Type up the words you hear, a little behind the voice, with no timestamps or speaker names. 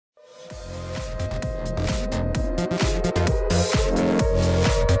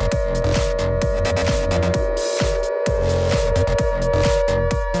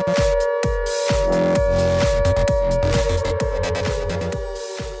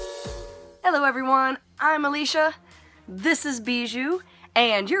Hello everyone, I'm Elisha, this is Bijou,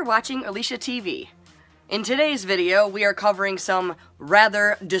 and you're watching Elisha TV. In today's video, we are covering some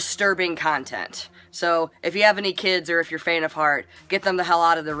rather disturbing content. So, if you have any kids or if you're faint of heart, get them the hell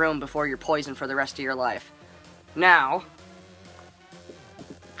out of the room before you're poisoned for the rest of your life. Now...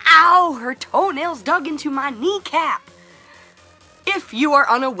 Ow! Her toenails dug into my kneecap! If you are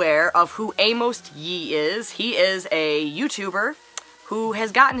unaware of who Amos Yee is, he is a YouTuber who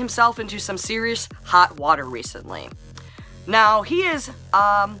has gotten himself into some serious hot water recently. Now, he is,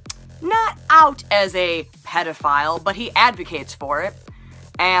 not out as a pedophile, but he advocates for it.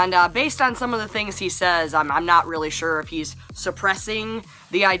 And based on some of the things he says, I'm not really sure if he's suppressing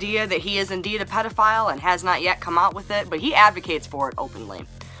the idea that he is indeed a pedophile and has not yet come out with it, but he advocates for it openly.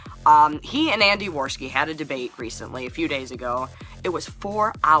 He and Andy Warski had a debate recently, a few days ago. It was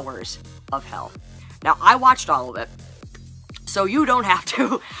 4 hours of hell. Now, I watched all of it, so you don't have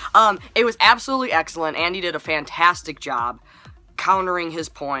to. It was absolutely excellent. Andy did a fantastic job countering his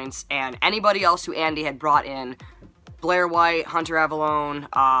points, and anybody else who Andy had brought in, Blair White, Hunter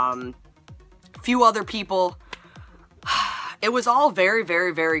Avalone, few other people. It was all very,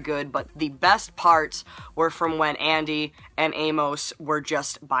 very, very good, but the best parts were from when Andy and Amos were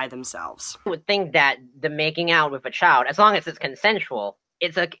just by themselves. I would think that the making out with a child, as long as it's consensual,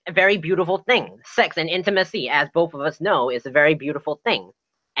 it's a very beautiful thing. Sex and intimacy, as both of us know, is a very beautiful thing.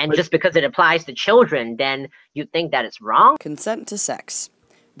 And just because it applies to children, then you think that it's wrong? Consent to sex.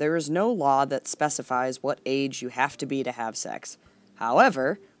 There is no law that specifies what age you have to be to have sex.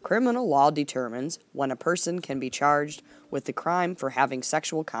 However, criminal law determines when a person can be charged with the crime for having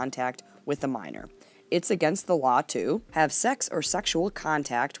sexual contact with a minor. It's against the law to have sex or sexual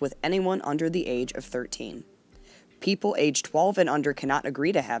contact with anyone under the age of 13. People age 12 and under cannot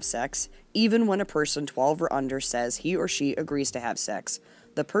agree to have sex, even when a person 12 or under says he or she agrees to have sex.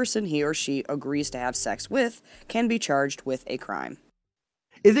 The person he or she agrees to have sex with can be charged with a crime.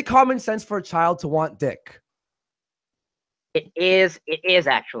 Is it common sense for a child to want dick? It is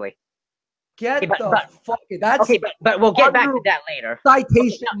actually. Get okay, the fuck it. That's okay, but we'll get back to that later.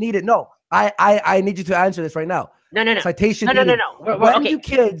 Citation needed. No, I need you to answer this right now. No. Citation needed. No.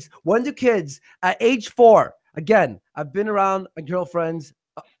 When do kids at age 4? Again, I've been around my girlfriend's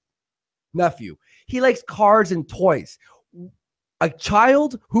nephew. He likes cars and toys. A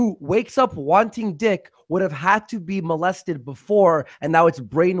child who wakes up wanting dick would have had to be molested before, and now it's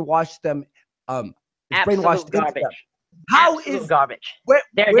brainwashed them. It's brainwashed garbage. Them. How Absolute is garbage?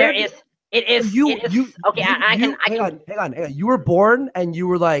 It is. Okay, hang on. You were born and you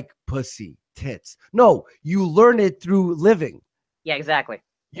were like pussy tits. No, you learn it through living. Yeah, exactly.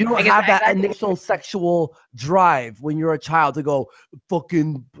 You don't have that initial sexual drive when you're a child to go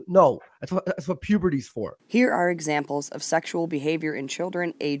fucking no. That's what puberty's for. Here are examples of sexual behavior in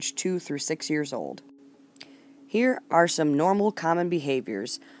children aged 2 through 6 years old. Here are some normal common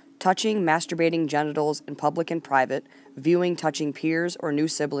behaviors: touching, masturbating genitals in public and private, viewing, touching peers or new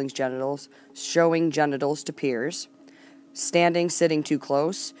siblings' genitals, showing genitals to peers, standing, sitting too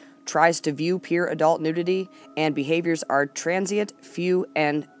close, tries to view peer adult nudity, and behaviors are transient, few,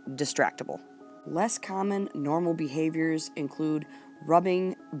 and distractible. Less common normal behaviors include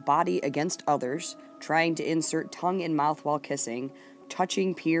rubbing body against others, trying to insert tongue in mouth while kissing,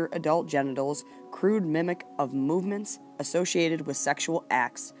 touching peer adult genitals, crude mimic of movements associated with sexual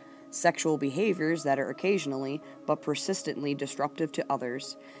acts, sexual behaviors that are occasionally but persistently disruptive to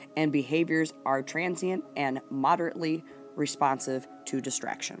others, and behaviors are transient and moderately responsive to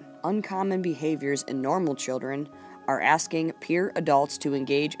distraction. Uncommon behaviors in normal children are asking peer adults to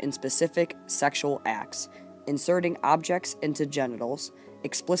engage in specific sexual acts, inserting objects into genitals,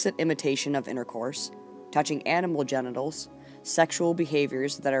 explicit imitation of intercourse, touching animal genitals, sexual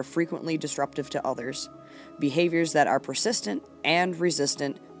behaviors that are frequently disruptive to others, behaviors that are persistent and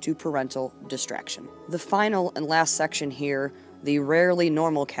resistant to parental distraction. The final and last section here, the rarely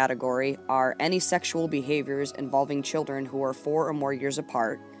normal category, are any sexual behaviors involving children who are 4 or more years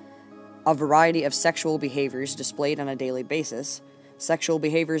apart, a variety of sexual behaviors displayed on a daily basis, sexual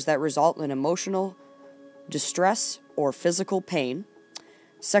behaviors that result in emotional distress or physical pain,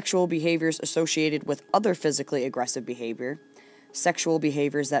 sexual behaviors associated with other physically aggressive behavior, sexual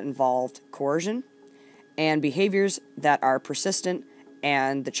behaviors that involved coercion, and behaviors that are persistent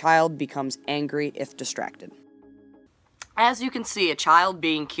and the child becomes angry if distracted. As you can see, a child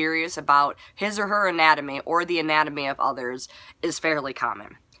being curious about his or her anatomy or the anatomy of others is fairly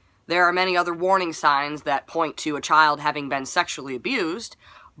common. There are many other warning signs that point to a child having been sexually abused,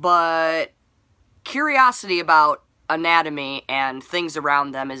 but curiosity about anatomy and things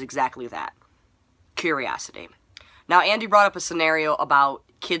around them is exactly that. Curiosity. Now, Andy brought up a scenario about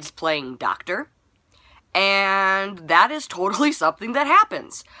kids playing doctor, and that is totally something that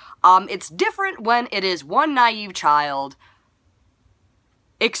happens. It's different when it is one naive child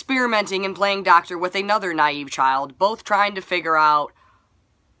experimenting and playing doctor with another naive child, both trying to figure out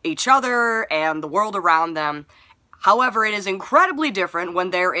each other and the world around them. However, it is incredibly different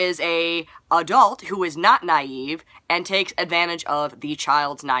when there is a adult who is not naive and takes advantage of the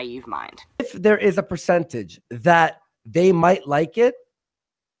child's naive mind. If there is a percentage that they might like it,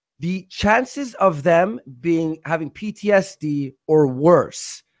 the chances of them having PTSD or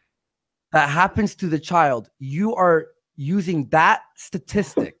worse that happens to the child, you are using that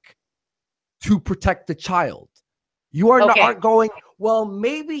statistic to protect the child. You are aren't going, well,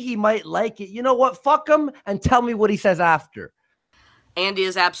 maybe he might like it. You know what? Fuck him and tell me what he says after. Andy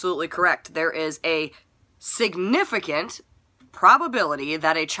is absolutely correct. There is a significant probability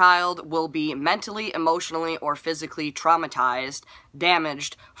that a child will be mentally, emotionally, or physically traumatized,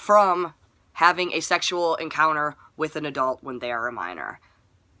 damaged from having a sexual encounter with an adult when they are a minor.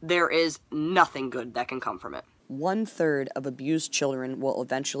 There is nothing good that can come from it. 1/3 of abused children will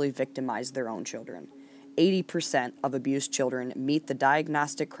eventually victimize their own children. 80% of abused children meet the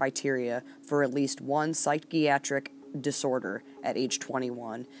diagnostic criteria for at least one psychiatric disorder at age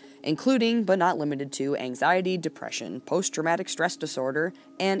 21, including but not limited to anxiety, depression, post-traumatic stress disorder,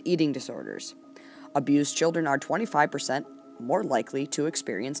 and eating disorders. Abused children are 25% more likely to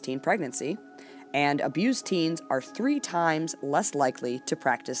experience teen pregnancy, and abused teens are 3 times less likely to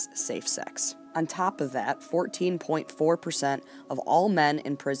practice safe sex. On top of that, 14.4% of all men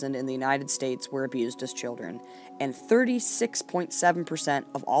imprisoned in the United States were abused as children, and 36.7%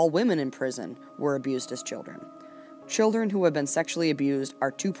 of all women in prison were abused as children. Children who have been sexually abused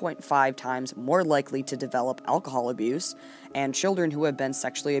are 2.5 times more likely to develop alcohol abuse, and children who have been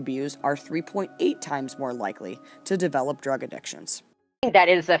sexually abused are 3.8 times more likely to develop drug addictions. That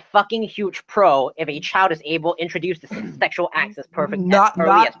is a fucking huge pro if a child is able to introduce the sexual acts as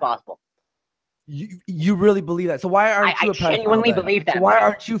early as possible. You really believe that? So why aren't you a pedophile? I genuinely believe that. So why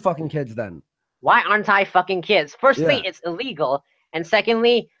aren't you fucking kids then? Why aren't I fucking kids? Firstly, it's illegal, and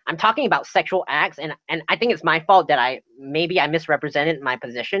secondly, I'm talking about sexual acts, and I think it's my fault that I misrepresented my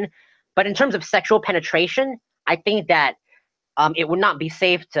position. But in terms of sexual penetration, I think that it would not be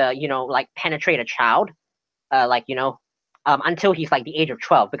safe to like penetrate a child, until he's like the age of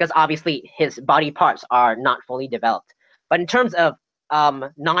 12, because obviously his body parts are not fully developed. But in terms of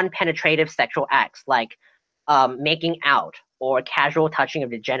non-penetrative sexual acts like making out or casual touching of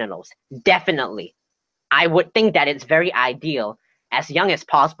the genitals, definitely, I would think that it's very ideal, as young as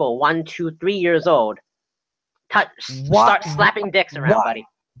possible, 1, 2, 3 years old, start slapping dicks around, buddy.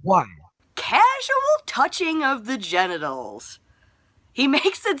 Why? Casual touching of the genitals. He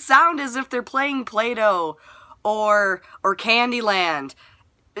makes it sound as if they're playing Play-Doh or Candyland.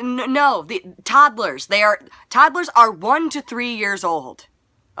 No, the toddlers are 1 to 3 years old.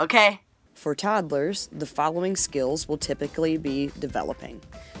 Okay? For toddlers, the following skills will typically be developing.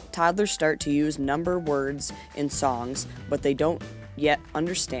 Toddlers start to use number words in songs, but they don't yet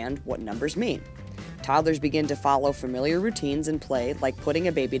understand what numbers mean. Toddlers begin to follow familiar routines in play, like putting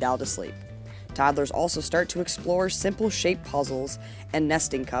a baby doll to sleep. Toddlers also start to explore simple shape puzzles and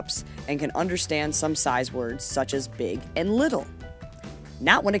nesting cups and can understand some size words such as big and little.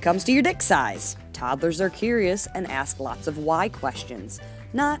 Not when it comes to your dick size. Toddlers are curious and ask lots of why questions.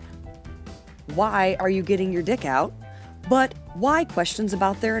 Not, why are you getting your dick out? But why questions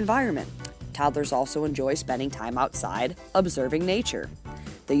about their environment. Toddlers also enjoy spending time outside, observing nature.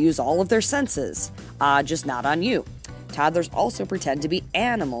 They use all of their senses, just not on you. Toddlers also pretend to be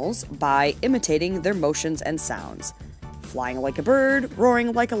animals by imitating their motions and sounds. Flying like a bird,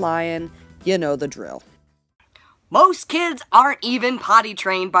 roaring like a lion, you know the drill. Most kids aren't even potty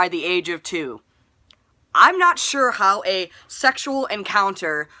trained by the age of 2. I'm not sure how a sexual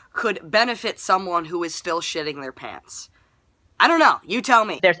encounter could benefit someone who is still shitting their pants. I don't know. You tell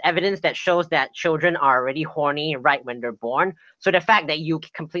me. There's evidence that shows that children are already horny right when they're born. So the fact that you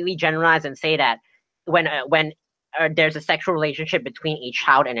completely generalize and say that when there's a sexual relationship between a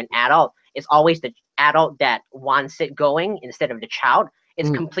child and an adult, it's always the adult that wants it going instead of the child, is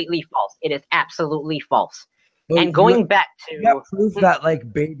completely false. It is absolutely false. And going back to proof that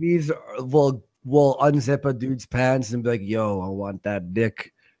like babies will unzip a dude's pants and be like, "Yo, I want that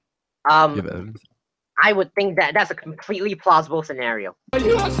dick." I would think that that's a completely plausible scenario.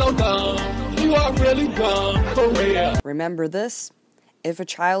 You are so dumb. You are really dumb, for real. Remember this? If a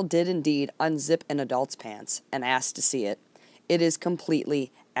child did indeed unzip an adult's pants and asked to see it, it is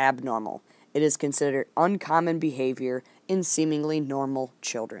completely abnormal. It is considered uncommon behavior in seemingly normal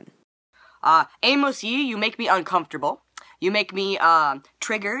children. Amos Yee, you make me uncomfortable. You make me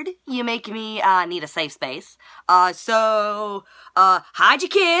triggered. You make me need a safe space. So hide your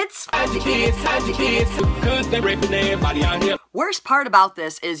kids. Hide your kids, hide your kids. Cause they're raping everybody out here. Worst part about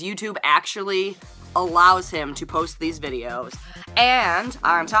this is YouTube actually allows him to post these videos. And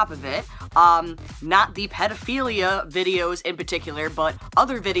on top of it, not the pedophilia videos in particular, but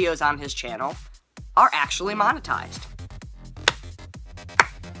other videos on his channel are actually monetized.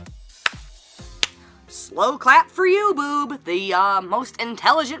 Slow clap for you, boob, the most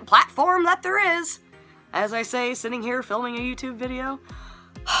intelligent platform that there is. As I say, sitting here filming a YouTube video.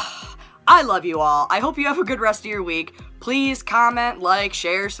 I love you all. I hope you have a good rest of your week. Please comment, like,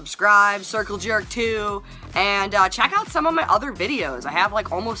 share, subscribe, circle jerk too, and check out some of my other videos. I have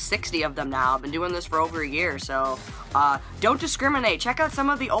like almost 60 of them now. I've been doing this for over a year, so don't discriminate. Check out some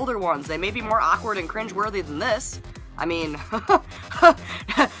of the older ones. They may be more awkward and cringeworthy than this. I mean,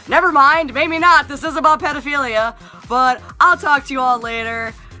 never mind, maybe not. This is about pedophilia, but I'll talk to you all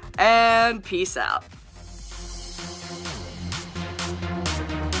later, and peace out.